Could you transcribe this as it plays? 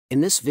In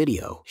this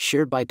video,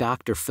 shared by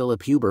Dr.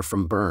 Philipp Huber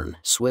from Bern,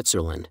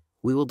 Switzerland,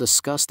 we will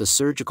discuss the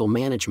surgical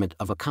management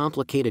of a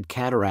complicated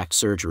cataract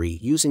surgery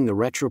using the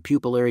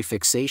retropupillary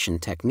fixation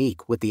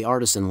technique with the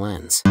Artisan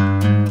lens.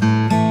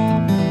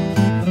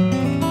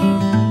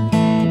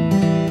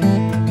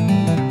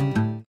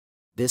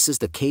 This is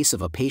the case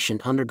of a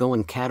patient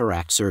undergoing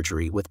cataract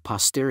surgery with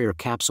posterior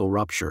capsule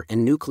rupture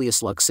and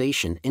nucleus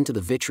luxation into the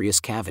vitreous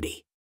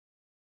cavity.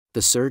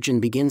 The surgeon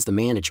begins the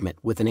management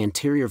with an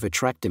anterior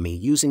vitrectomy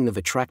using the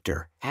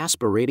vitrector,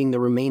 aspirating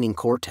the remaining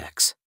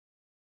cortex.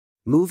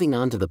 Moving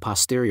on to the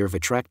posterior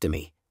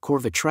vitrectomy, core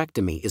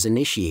vitrectomy is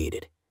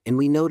initiated, and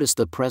we notice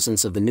the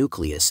presence of the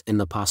nucleus in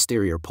the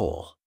posterior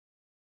pole.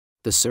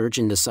 The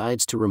surgeon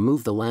decides to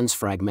remove the lens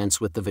fragments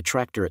with the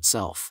vitrector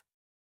itself.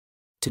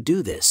 To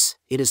do this,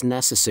 it is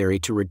necessary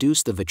to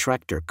reduce the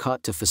vitrector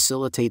cut to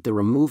facilitate the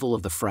removal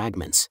of the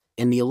fragments,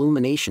 and the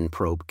illumination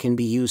probe can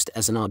be used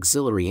as an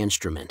auxiliary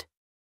instrument.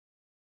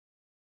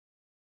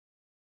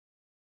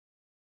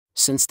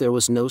 Since there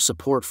was no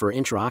support for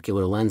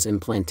intraocular lens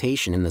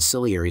implantation in the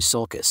ciliary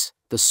sulcus,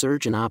 the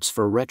surgeon opts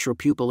for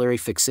retropupillary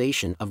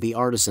fixation of the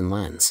Artisan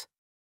lens.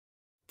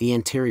 The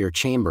anterior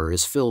chamber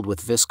is filled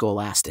with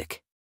viscoelastic.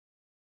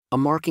 A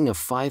marking of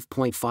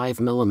 5.5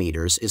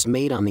 mm is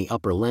made on the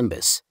upper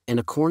limbus, and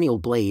a corneal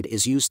blade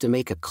is used to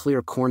make a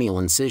clear corneal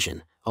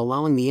incision,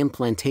 allowing the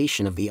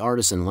implantation of the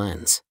Artisan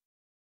lens.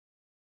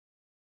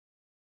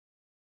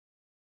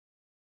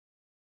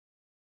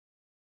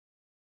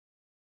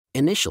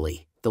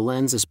 Initially, the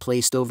lens is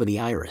placed over the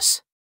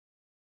iris.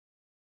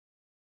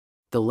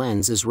 The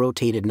lens is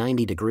rotated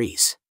 90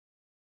 degrees.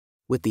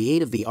 With the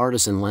aid of the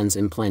Artisan lens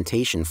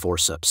implantation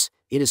forceps,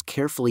 it is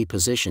carefully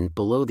positioned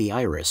below the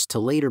iris to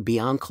later be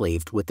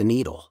enclaved with the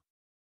needle.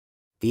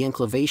 The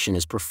enclavation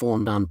is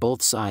performed on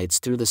both sides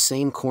through the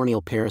same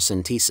corneal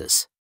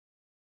paracentesis.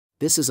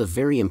 This is a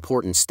very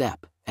important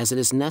step, as it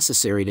is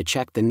necessary to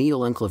check the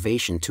needle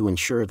enclavation to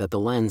ensure that the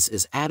lens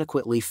is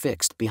adequately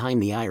fixed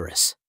behind the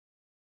iris.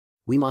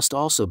 We must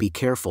also be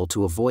careful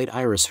to avoid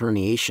iris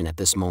herniation at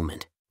this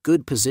moment.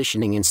 Good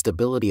positioning and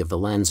stability of the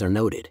lens are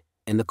noted,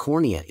 and the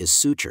cornea is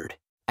sutured.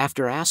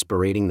 After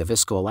aspirating the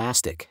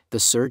viscoelastic, the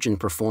surgeon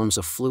performs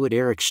a fluid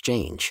air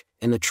exchange,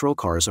 and the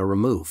trocars are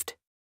removed.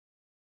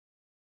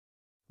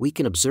 We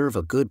can observe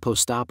a good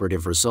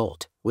postoperative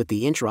result, with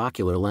the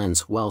intraocular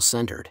lens well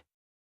centered.